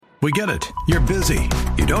We get it. You're busy.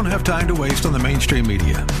 You don't have time to waste on the mainstream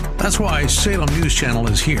media. That's why Salem News Channel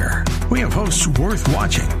is here. We have hosts worth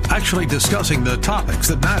watching, actually discussing the topics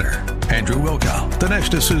that matter. Andrew Wilkow,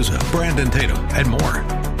 Dinesh D'Souza, Brandon Tatum, and more.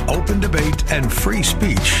 Open debate and free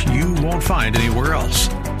speech you won't find anywhere else.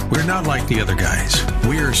 We're not like the other guys.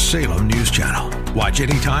 We're Salem News Channel. Watch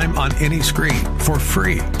anytime on any screen for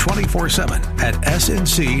free 24/7 at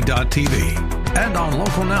snc.tv and on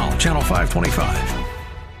Local Now, Channel 525.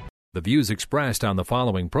 The views expressed on the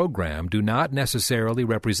following program do not necessarily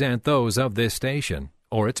represent those of this station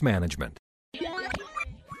or its management.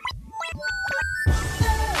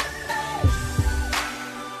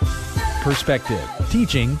 Perspective,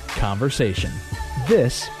 teaching, conversation.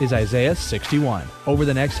 This is Isaiah 61. Over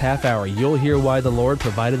the next half hour, you'll hear why the Lord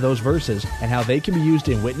provided those verses and how they can be used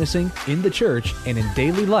in witnessing, in the church, and in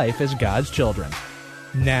daily life as God's children.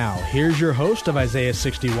 Now, here's your host of Isaiah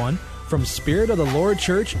 61, from Spirit of the Lord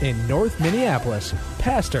Church in North Minneapolis,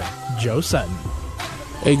 Pastor Joe Sutton.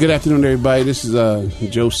 Hey, good afternoon, everybody. This is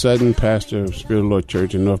Joe Sutton, pastor of Spirit of the Lord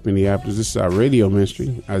Church in North Minneapolis. This is our radio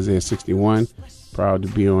ministry, Isaiah 61. Proud to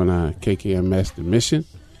be on KKMS The Mission.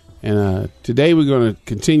 And today we're going to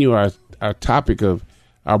continue our topic of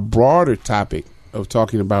our broader topic of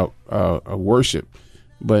talking about worship.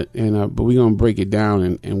 But we're going to break it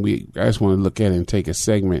down, and I just want to look at it and take a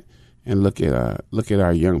segment and look at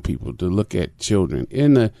our young people, to look at children.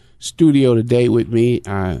 In the studio today with me,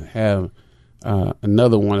 I have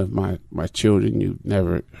another one of my children. You've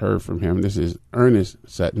never heard from him. This is Ernest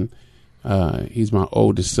Sutton. He's my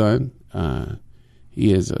oldest son.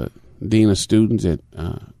 He is a dean of students at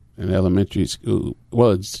an elementary school. Well,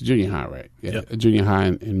 it's junior high, right? Yeah, yep. A junior high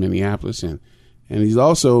in Minneapolis, and he's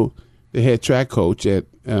also the head track coach at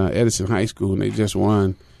Edison High School, and they just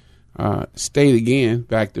won state again,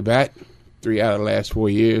 back to back, 3 out of the last 4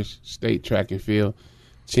 years, state track and field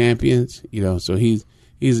champions. So he's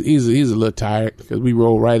a little tired because we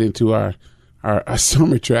roll right into our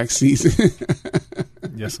summer track season.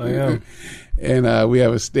 Yes, I am. And we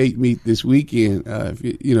have a state meet this weekend. By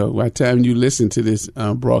the time you listen to this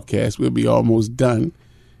broadcast, we'll be almost done.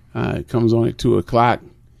 It comes on at 2:00.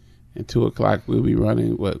 At 2:00, we'll be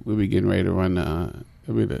running. We'll be getting ready to run the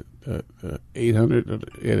 800,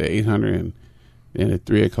 the 800, and then at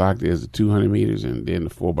 3:00 there's the 200 meters, and then the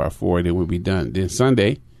 4x4. Then we'll be done. Then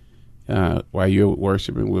Sunday, while you're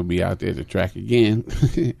worshiping, we'll be out there at the track again,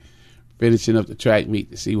 finishing up the track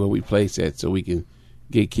meet to see where we place at, so we can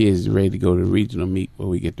get kids ready to go to the regional meet where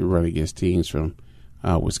we get to run against teams from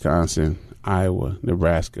Wisconsin, Iowa,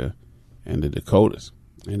 Nebraska, and the Dakotas.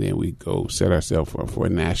 And then we go set ourselves up for a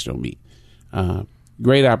national meet.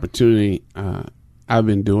 Great opportunity. I've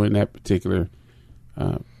been doing that particular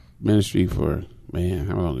ministry for,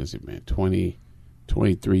 how long has it been?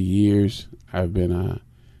 23 years. I've been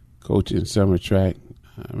coaching summer track.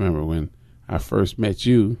 I remember when I first met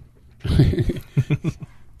you,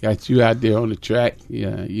 got you out there on the track,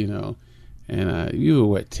 and you were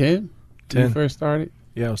what, 10? 10. When you first started?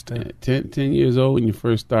 Yeah, I was 10. 10 years old when you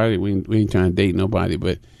first started. We ain't trying to date nobody,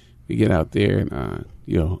 but we get out there and,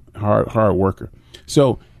 hard worker.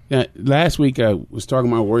 So last week I was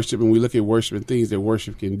talking about worship, and we look at worship and things that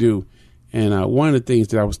worship can do. And one of the things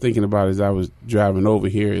that I was thinking about as I was driving over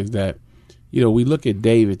here is that, we look at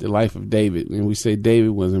David, the life of David, and we say David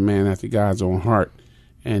was a man after God's own heart.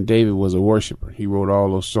 And David was a worshiper. He wrote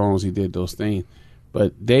all those songs. He did those things.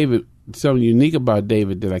 But David, something unique about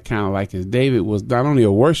David that I kind of like is David was not only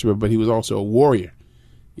a worshiper, but he was also a warrior.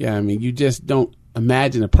 Yeah, you just don't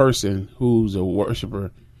imagine a person who's a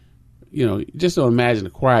worshiper. Just don't imagine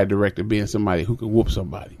a choir director being somebody who can whoop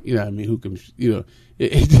somebody. Who can,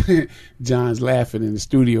 John's laughing in the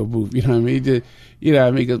studio booth.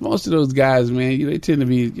 Because most of those guys, man, they tend to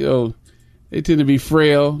be, they tend to be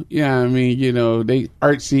frail, they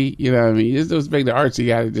artsy, You just expect the artsy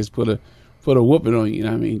guy to just put a whooping on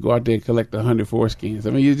you, Go out there and collect 100 foreskins.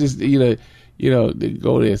 You just, they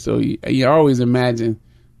go there. So you always imagine,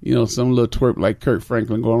 some little twerp like Kirk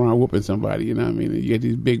Franklin going around whooping somebody, You get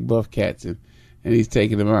these big buff cats and he's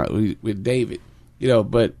taking them out with David,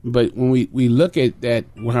 But when we look at that,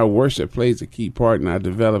 how worship plays a key part in our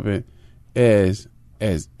development as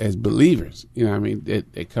believers,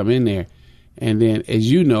 that come in there. And then,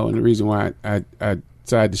 as you know, and the reason why I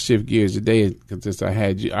decided to shift gears today, because since I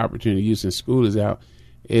had the opportunity to use since school is out,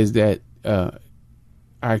 is that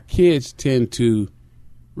our kids tend to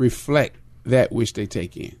reflect that which they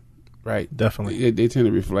take in, right? Definitely. They tend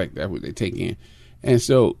to reflect that what they take in. And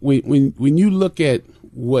so when you look at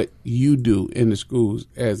what you do in the schools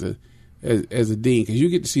as a dean, because you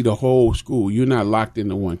get to see the whole school, you're not locked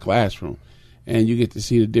into one classroom. and you get to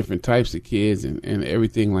see the different types of kids and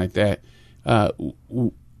everything like that.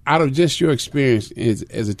 Out of just your experience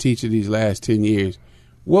as a teacher these last 10 years,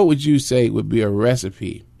 what would you say would be a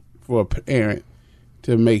recipe for a parent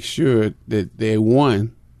to make sure that they,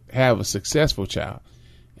 one, have a successful child,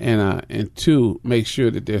 and two, make sure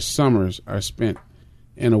that their summers are spent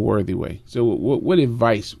in a worthy way? So what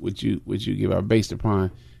advice would you give out based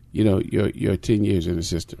upon, your 10 years in the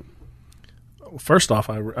system? First off,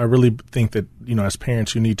 I really think that, as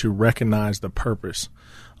parents, you need to recognize the purpose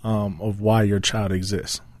of why your child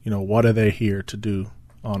exists. What are they here to do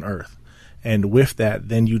on earth? And with that,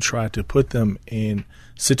 then you try to put them in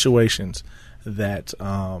situations that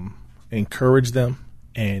encourage them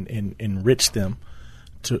and enrich them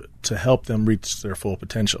to help them reach their full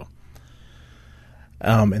potential.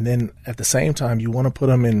 And then at the same time, you want to put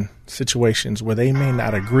them in situations where they may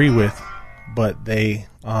not agree with, but they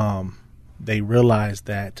realize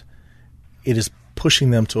that it is pushing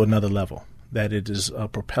them to another level, that it is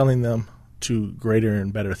propelling them to greater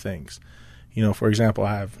and better things. For example,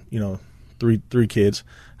 I have, three kids.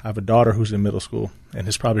 I have a daughter who's in middle school, and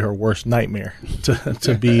it's probably her worst nightmare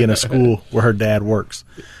to be in a school where her dad works.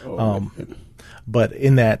 But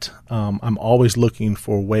in that, I'm always looking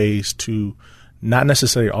for ways to not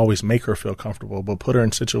necessarily always make her feel comfortable, but put her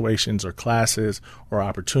in situations or classes or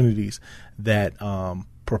opportunities that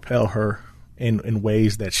propel her in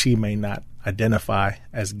ways that she may not identify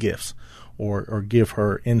as gifts, or give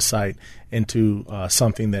her insight into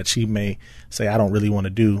something that she may say, I don't really want to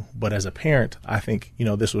do. But as a parent, I think,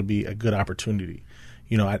 this would be a good opportunity.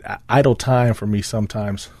 Idle time for me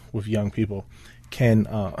sometimes with young people can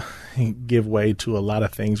give way to a lot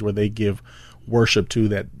of things where they give worship to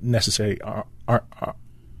that necessarily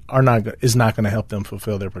is not going to help them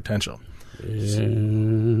fulfill their potential.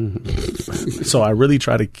 So I really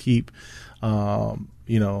try to keep,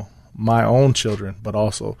 my own children, but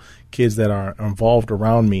also kids that are involved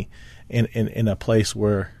around me in a place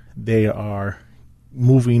where they are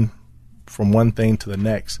moving from one thing to the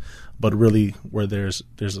next, but really where there's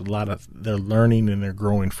a lot of they're learning and they're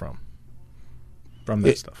growing from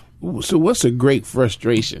that stuff. So what's a great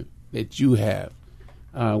frustration that you have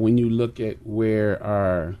when you look at where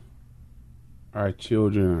our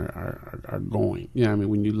children are going?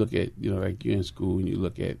 When you look at, like you're in school and you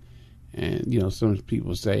look at, and some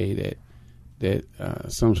people say that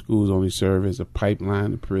some schools only serve as a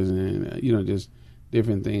pipeline to prison, just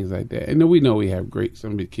different things like that. And then we know we have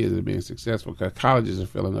some of the kids that are being successful because colleges are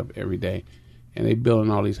filling up every day, and they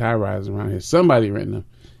building all these high rises around here. Somebody renting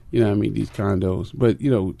them, these condos. But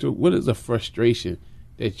so what is the frustration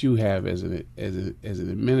that you have as an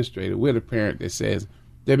administrator with a parent that says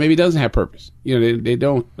that maybe doesn't have purpose? They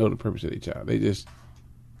don't know the purpose of their child. They just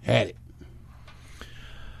had it.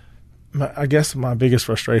 I guess my biggest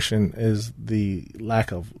frustration is the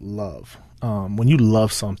lack of love. When you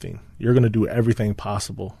love something, you're going to do everything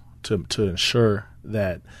possible to ensure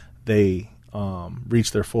that they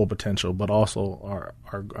reach their full potential, but also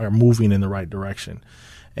are moving in the right direction.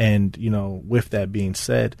 And with that being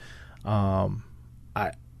said, I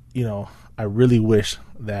really wish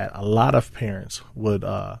that a lot of parents would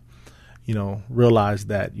realize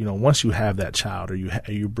that once you have that child, or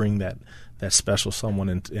you bring that special someone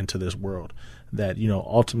into this world, that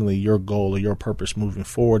ultimately your goal or your purpose moving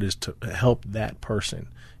forward is to help that person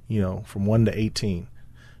from 1 to 18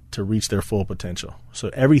 to reach their full potential. So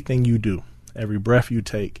everything you do, every breath you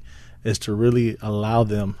take, is to really allow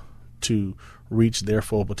them to reach their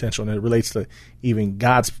full potential. And it relates to even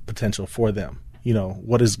God's potential for them.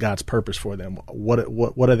 What is God's purpose for them?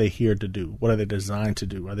 What are they here to do? What are they designed to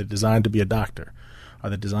do? Are they designed to be a doctor? Are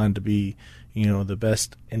they designed to be, the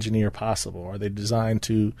best engineer possible? Are they designed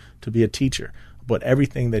to be a teacher? But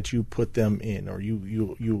everything that you put them in, or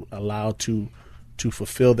you allow to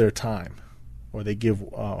fulfill their time, or they give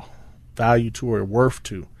value to or worth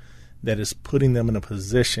to, that is putting them in a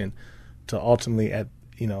position to ultimately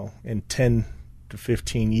in 10 to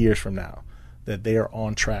 15 years from now, that they are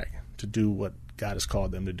on track to do what God has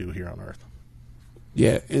called them to do here on earth.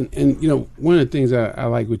 Yeah, and one of the things I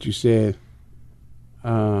like what you said,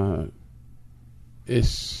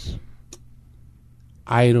 it's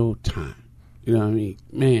idle time.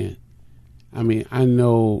 Man, I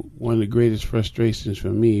know one of the greatest frustrations for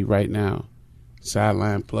me right now,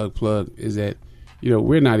 sideline plug, is that,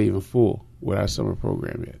 we're not even full with our summer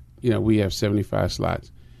program yet. We have 75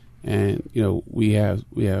 slots, and, we have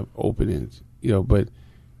openings, but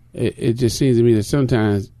it just seems to me that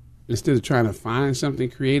sometimes, instead of trying to find something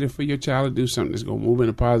creative for your child to do, something that's going to move in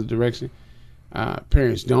a positive direction,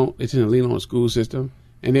 parents don't. They tend to lean on the school system.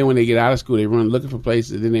 And then when they get out of school, they run looking for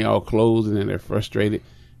places, and then they all close, and then they're frustrated.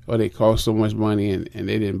 or they cost so much money and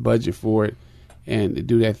they didn't budget for it and to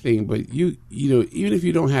do that thing. But you know, even if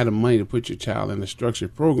you don't have the money to put your child in a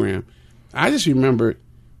structured program, I just remember,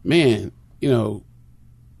 man, you know,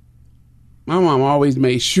 my mom always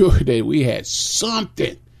made sure that we had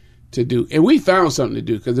something to do. And we found something to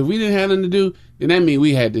do, because if we didn't have nothing to do, then that means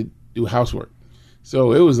we had to do housework.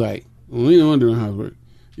 So it was like, well, we don't want to do housework.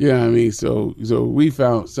 You know what I mean? So we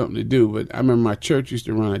found something to do. But I remember my church used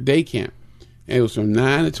to run a day camp, and it was from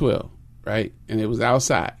 9 to 12, right? And it was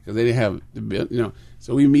outside because they didn't have the bill, you know.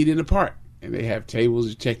 So we meet in the park, and they have tables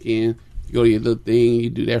to check in. You go to your little thing, you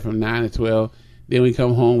do that from 9 to 12. Then we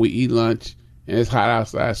come home, we eat lunch, and it's hot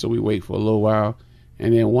outside, so we wait for a little while.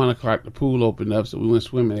 And then 1 o'clock, the pool opened up, so we went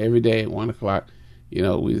swimming every day at 1 o'clock. You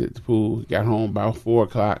know, we was at the pool, got home about 4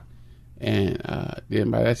 o'clock. And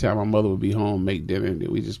then by that time, my mother would be home, make dinner, and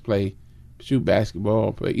then we just play, shoot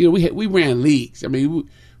basketball. But, you know, we ran leagues. I mean,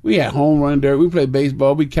 we had home run dirt. We played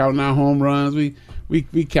baseball. We counting our home runs. We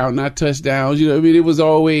counting our touchdowns. You know, I mean, it was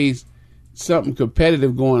always something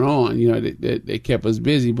competitive going on, you know, that kept us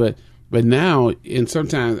busy. But now, and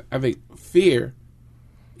sometimes I think fear,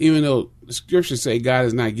 even though the scriptures say God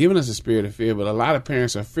has not given us a spirit of fear, but a lot of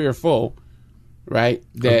parents are fearful, right?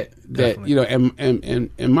 That you know,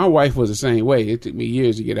 and my wife was the same way. It took me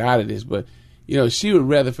years to get out of this, but you know, she would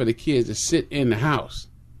rather for the kids to sit in the house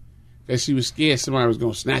because she was scared somebody was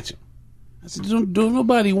going to snatch them. I said, don't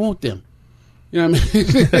nobody want them. You know what I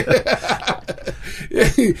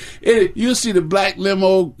mean? You'll see the black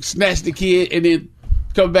limo snatch the kid and then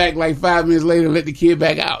come back like 5 minutes later and let the kid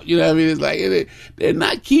back out. You know what I mean? It's like they're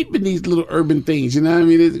not keeping these little urban things. You know what I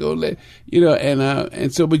mean? It's gonna let, you know,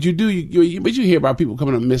 and so, but you hear about people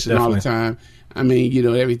coming up missing all the time. I mean, you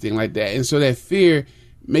know, everything like that. And so that fear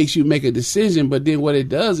makes you make a decision, but then what it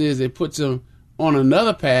does is it puts them on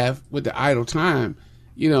another path with the idle time,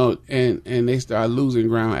 you know, and they start losing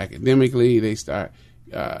ground academically. They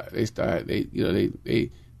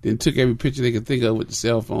then took every picture they could think of with the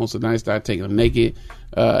cell phone, so now they start taking them naked.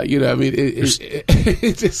 You know what I mean?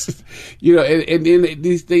 It just, you know, and then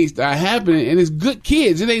these things start happening, and it's good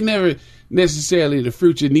kids. It ain't never necessarily the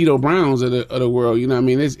Future Nito Browns of the world. You know what I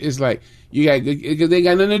mean? It's like you got good, because they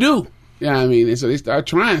got nothing to do. You know what I mean? And so they start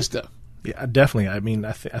trying stuff. Yeah, definitely. I mean,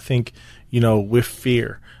 I think, you know, with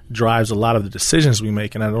fear drives a lot of the decisions we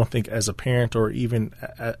make. And I don't think as a parent or even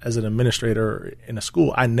as an administrator in a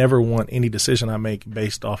school, I never want any decision I make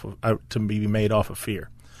based off of to be made off of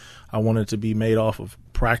fear. I want it to be made off of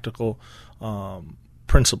practical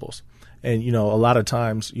principles. And, you know, a lot of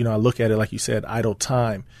times, you know, I look at it, like you said, idle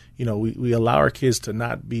time. You know, we allow our kids to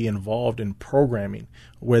not be involved in programming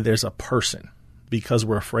where there's a person because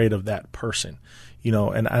we're afraid of that person. You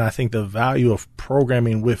know, and I think the value of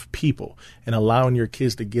programming with people and allowing your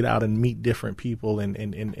kids to get out and meet different people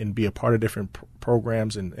and be a part of different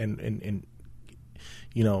programs and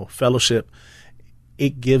you know, fellowship,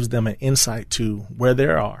 it gives them an insight to where they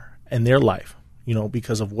are in their life, you know,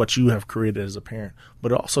 because of what you have created as a parent.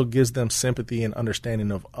 But it also gives them sympathy and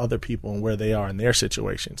understanding of other people and where they are in their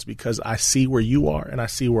situations, because I see where you are and I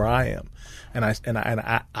see where I am. And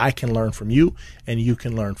I can learn from you and you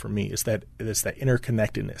can learn from me. It's that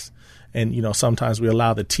interconnectedness. And, you know, sometimes we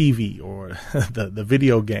allow the TV or the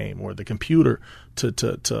video game or the computer to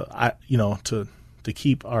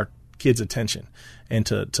keep our kids' attention and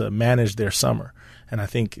to manage their summer. And I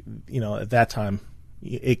think, you know, at that time,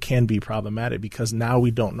 it can be problematic because now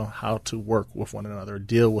we don't know how to work with one another,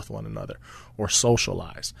 deal with one another, or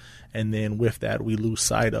socialize. And then with that, we lose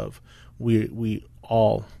sight of we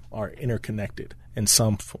all are interconnected in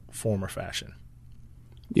some form or fashion.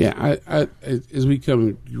 Yeah, I as we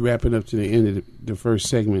come wrapping up to the end of the first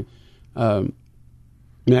segment, let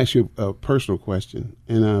me ask you a personal question.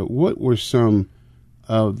 And what were some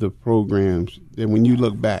of the programs that, when you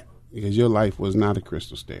look back, because your life was not a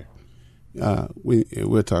crystal stair,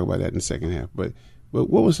 we'll talk about that in the second half. But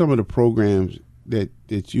what were some of the programs that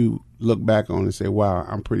you look back on and say, wow,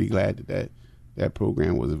 I'm pretty glad that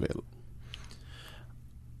program was available?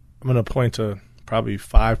 I'm going to point to probably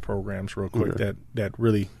 5 programs real quick that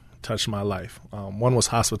really touched my life. One was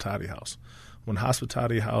Hospitality House. When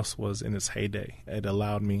Hospitality House was in its heyday, it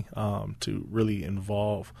allowed me to really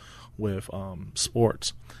involve with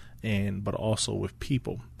sports but also with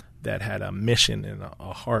people that had a mission and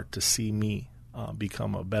a heart to see me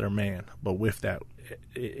become a better man. But with that,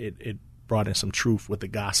 it brought in some truth with the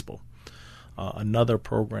gospel. Another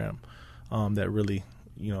program that really,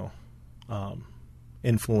 you know,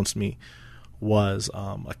 influenced me was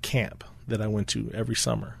a camp that I went to every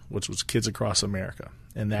summer, which was Kids Across America.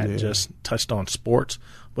 And that just touched on sports,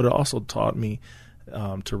 but it also taught me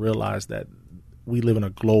to realize that we live in a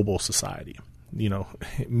global society.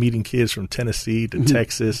 meeting kids from Tennessee to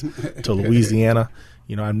Texas to Louisiana.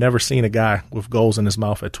 I've never seen a guy with goals in his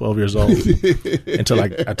mouth at 12 years old until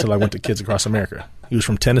I went to Kids Across America. He was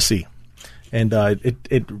from Tennessee, and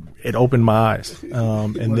it opened my eyes.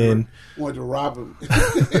 And then wanted to rob him,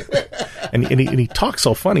 and he talked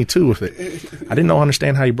so funny too with it. I didn't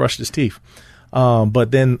understand how he brushed his teeth.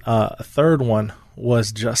 But then a third one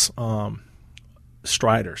was just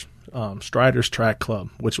Striders. Striders Track Club,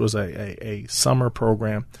 which was a summer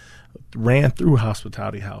program, ran through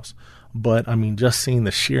Hospitality House. But, just seeing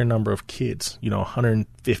the sheer number of kids,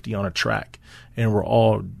 150 on a track, and we're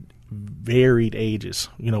all varied ages,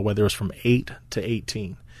 whether it was from 8 to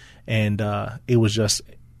 18. And it was just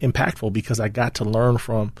impactful because I got to learn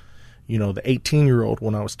from, the 18-year-old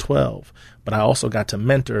when I was 12, but I also got to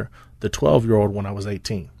mentor the 12-year-old when I was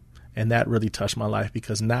 18. And that really touched my life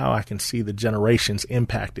because now I can see the generations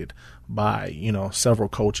impacted by, several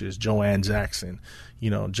coaches, Joanne Jackson,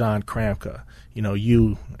 John Kramka,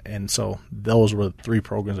 you. And so those were the 3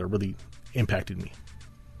 programs that really impacted me.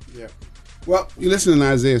 Yeah. Well, you're listening to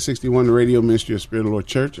Isaiah 61, the radio ministry of Spirit of the Lord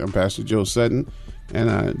Church. I'm Pastor Joe Sutton, and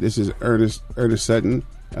this is Ernest Sutton.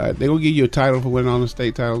 They're going to give you a title for winning all the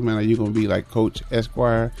state titles, man. Are you going to be like Coach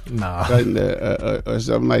Esquire? Nah. Sutton, or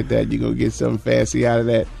something like that? You're going to get something fancy out of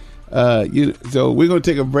that? So we're going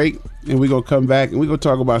to take a break, and we're going to come back, and we're going to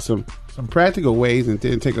talk about some practical ways and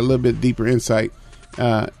then take a little bit deeper insight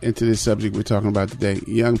into this subject we're talking about today,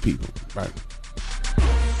 young people. Right.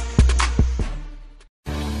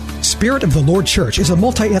 Spirit of the Lord Church is a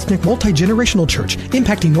multi-ethnic, multi-generational church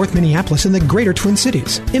impacting North Minneapolis and the greater Twin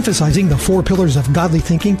Cities, emphasizing the 4 pillars of godly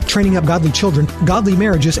thinking, training up godly children, godly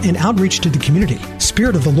marriages, and outreach to the community.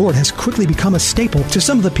 Spirit of the Lord has quickly become a staple to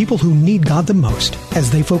some of the people who need God the most. As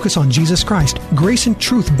they focus on Jesus Christ, grace and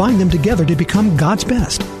truth bind them together to become God's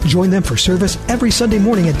best. Join them for service every Sunday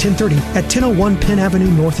morning at 10:30 at 1001 Penn Avenue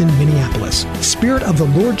North in Minneapolis. Spirit of the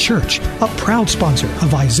Lord Church, a proud sponsor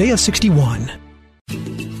of Isaiah 61.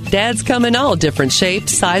 Dads come in all different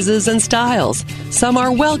shapes, sizes, and styles. Some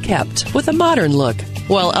are well kept with a modern look,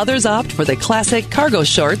 while others opt for the classic cargo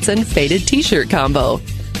shorts and faded t-shirt combo.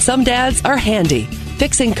 Some dads are handy,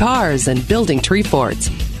 fixing cars and building tree forts,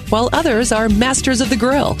 while others are masters of the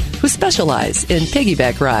grill who specialize in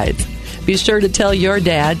piggyback rides. Be sure to tell your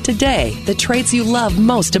dad today the traits you love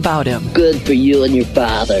most about him. Good for you and your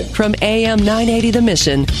father. From AM 980 The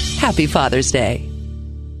Mission, Happy Father's Day.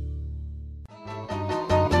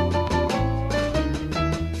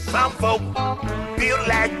 Some folk feel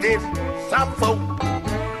like this, some folk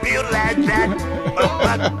feel like that.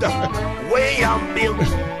 But the way I'm built,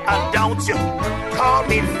 don't you call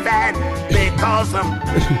me fat because I'm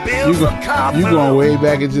built for confidence. You going way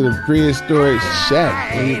back into the prehistoric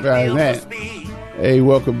shack when you found that. Hey,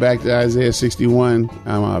 welcome back to Isaiah 61.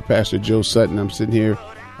 I'm Pastor Joe Sutton. I'm sitting here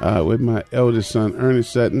with my eldest son,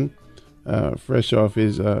 Ernest Sutton, fresh off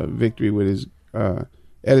his victory with his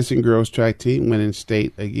Edison girls track team, winning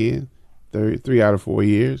state again, 3 out of 4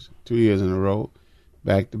 years, 2 years in a row,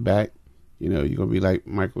 back to back. You're going to be like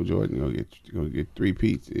Michael Jordan. You're going to get 3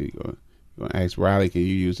 peats. You're going to ask Riley, can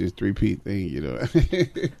you use his 3-peat thing?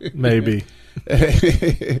 Maybe.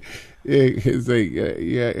 It's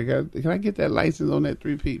like, can I get that license on that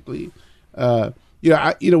 3-peat, please?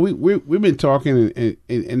 We've been talking,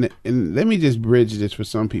 and let me just bridge this for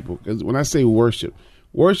some people, because when I say worship,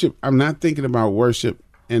 I'm not thinking about worship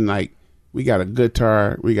and like we got a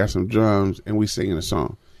guitar, we got some drums, and we singing a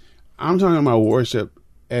song. I'm talking about worship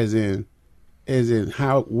as in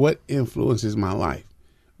what influences my life,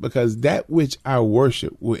 because that which I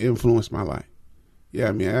worship will influence my life.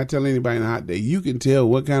 Yeah, I tell anybody in a hot day, you can tell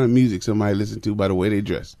what kind of music somebody listens to by the way they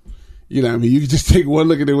dress. You can just take one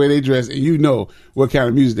look at the way they dress and you know what kind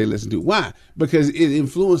of music they listen to. Why? Because it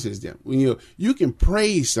influences them. When you can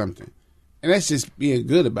praise something, and that's just being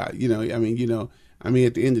good about it.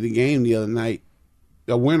 At the end of the game the other night,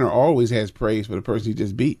 the winner always has praise for the person he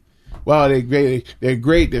just beat. Wow, they're great,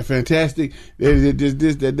 they're fantastic, they're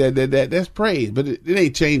this, that. That's praise, but it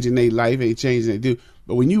ain't changing their life, ain't changing they do.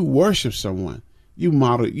 But when you worship someone, you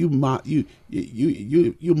model your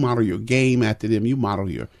game after them, you model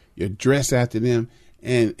your dress after them,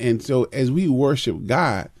 and so as we worship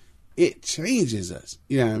God, it changes us.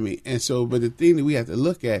 You know what I mean? And so, but the thing that we have to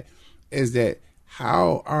look at is that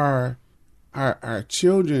how our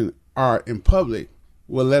children are in public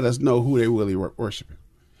will let us know who they really worshiping.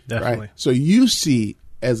 Definitely. Right? So you see,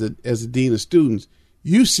 as a dean of students,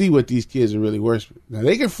 you see what these kids are really worshiping. Now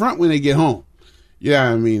they can front when they get home. You know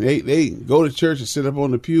what I mean? They go to church and sit up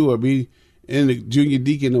on the pew or be in the junior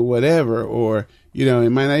deacon or whatever, or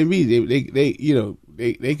it might not be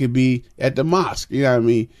they could be at the mosque. You know what I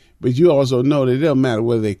mean? but you also know that it doesn't matter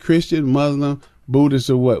whether they're Christian, Muslim, Buddhist,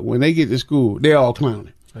 or what. When they get to school, they're all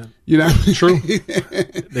clowning. You know, true.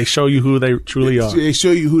 They show you who they truly are. They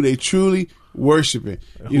show you who they truly worshiping.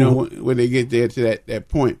 You know, when they get there to that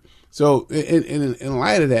point. So, in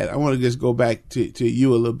light of that, I want to just go back to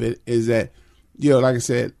you a little bit. Is that, you know, like I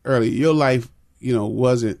said earlier, your life, you know,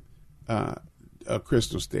 wasn't a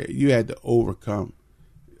crystal stair. You had to overcome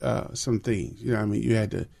some things. You know what I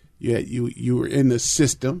mean? You were in the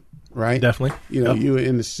system, right? Definitely. You know, you were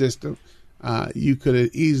in the system. You could have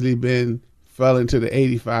easily fell into the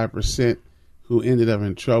 85% who ended up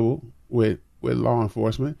in trouble with law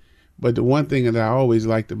enforcement. But the one thing that I always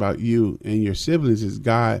liked about you and your siblings is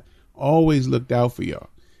God always looked out for y'all.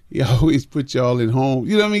 He always put y'all in home.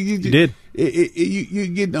 You know what I mean? You did. You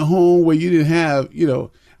get in a home where you didn't have, you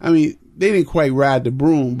know, I mean, they didn't quite ride the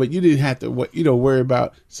broom, but you didn't have to, you know, worry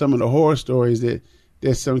about some of the horror stories that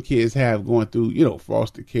some kids have going through, you know,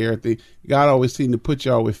 foster care thing. God always seemed to put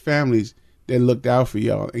y'all with families that looked out for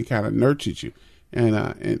y'all and kind of nurtured you and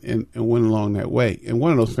went along that way. And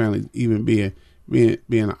one of those families even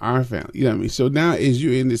being our family. You know what I mean? So now as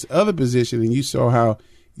you're in this other position and you saw how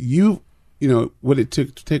you know, what it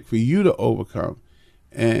took for you to overcome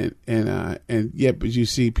and yet, but you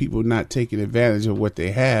see people not taking advantage of what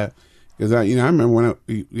they have. Because I remember when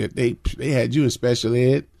they had you in special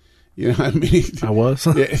ed. You know what I mean? I was.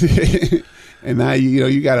 And now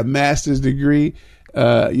you got a master's degree.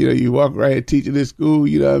 You walk right and teaching in school.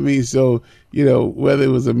 You know what I mean? So whether it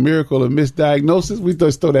was a miracle or misdiagnosis, we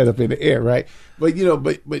just throw that up in the air, right? But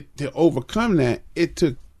but to overcome that, it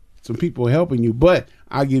took some people helping you. But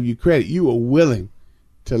I'll give you credit. You were willing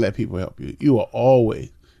to let people help you. You were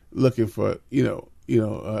always looking for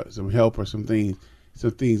some help or some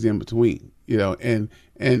things in between. And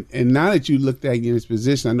now that you looked at in this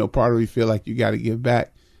position, I know part of you feel like you got to give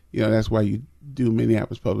back. That's why you do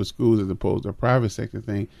Minneapolis public schools as opposed to a private sector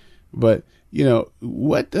thing. But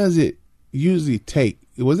what does it usually take?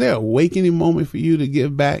 Was there a awakening moment for you to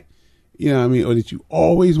give back? You know what I mean? Or did you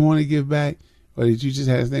always want to give back? Or did you just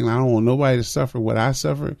have this thing like, I don't want nobody to suffer what I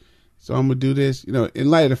suffered, so I'm gonna do this? In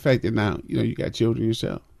light of the fact that now you got children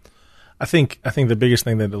yourself. I think the biggest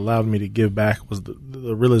thing that allowed me to give back was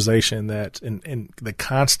the realization that and the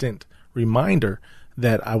constant reminder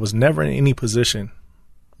that I was never in any position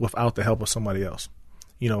without the help of somebody else.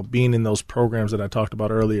 Being in those programs that I talked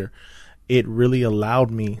about earlier, it really allowed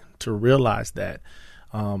me to realize that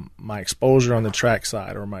my exposure on the track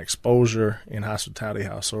side, or my exposure in Hospitality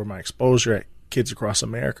House, or my exposure at Kids Across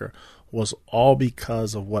America was all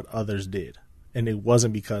because of what others did. And it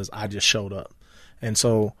wasn't because I just showed up. And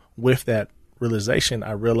so with that realization,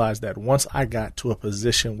 I realized that once I got to a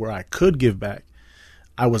position where I could give back,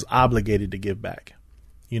 I was obligated to give back.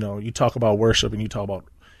 You talk about worship and you talk about,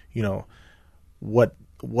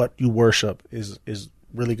 what you worship is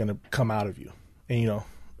really going to come out of you.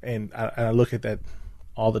 And I look at that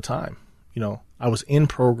all the time. I was in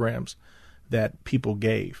programs that people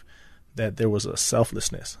gave, that there was a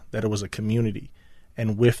selflessness, that it was a community.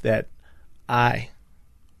 And with that, I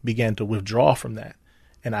began to withdraw from that,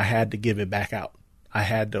 and I had to give it back out. I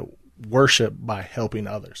had to worship by helping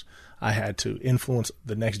others. I had to influence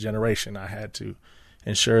the next generation. I had to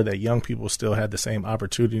ensure that young people still had the same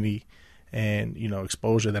opportunity and,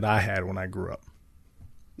 exposure that I had when I grew up.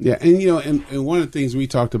 Yeah, and one of the things we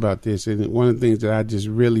talked about this, and one of the things that I just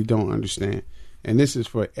really don't understand, and this is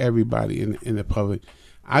for everybody in the public,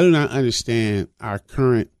 I do not understand our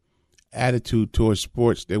current attitude towards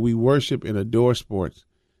sports, that we worship and adore sports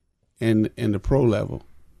in the pro level,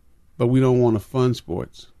 but we don't want to fund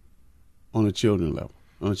sports on the children level.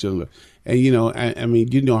 And I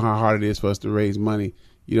mean, how hard it is for us to raise money,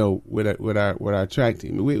 with our track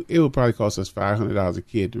team. It would probably cost us $500 a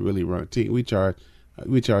kid to really run a team. We charge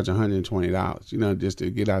 $120, just to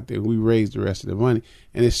get out there. We raise the rest of the money,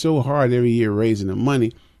 and it's so hard every year raising the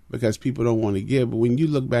money because people don't want to give. But when you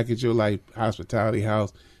look back at your life, Hospitality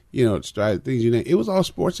House, Stride, things it was all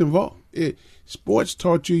sports involved. Sports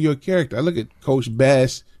taught you your character. I look at Coach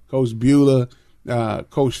Bass, Coach Beulah,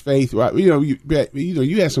 Coach Faith. Right?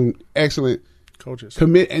 You had some excellent coaches.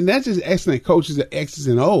 And not just excellent coaches, the X's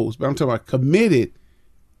and O's, but I'm talking about committed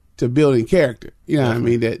to building character. What I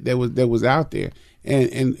mean? That was out there.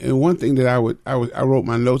 And one thing that I wrote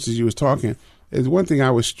my notes as you was talking is one thing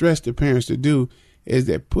I would stress to parents to do is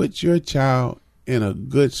that put your child in a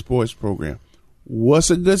good sports program. What's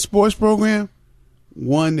a good sports program?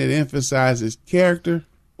 One that emphasizes character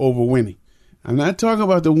over winning. I'm not talking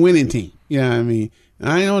about the winning team. You know what I mean?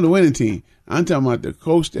 I ain't on the winning team. I'm talking about the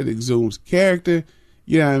coach that exudes character.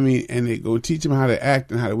 You know what I mean? And they go teach them how to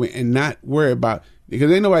act and how to win, and not worry about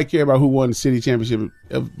Because ain't nobody care about who won the city championship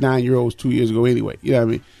of 9-year-olds 2 years ago anyway. You know what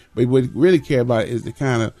I mean? But what we really care about is the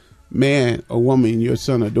kind of man or woman your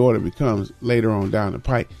son or daughter becomes later on down the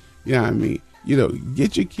pike. You know what I mean?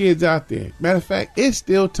 Get your kids out there. Matter of fact, it's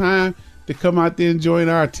still time to come out there and join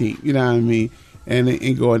our team. You know what I mean?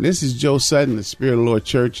 And go. And this is Joe Sutton, the Spirit of the Lord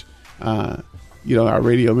Church. Our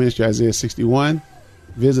radio ministry, Isaiah 61.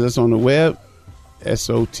 Visit us on the web,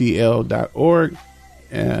 sotl.org,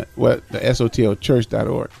 and the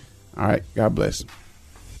sotlchurch.org. All right. God bless.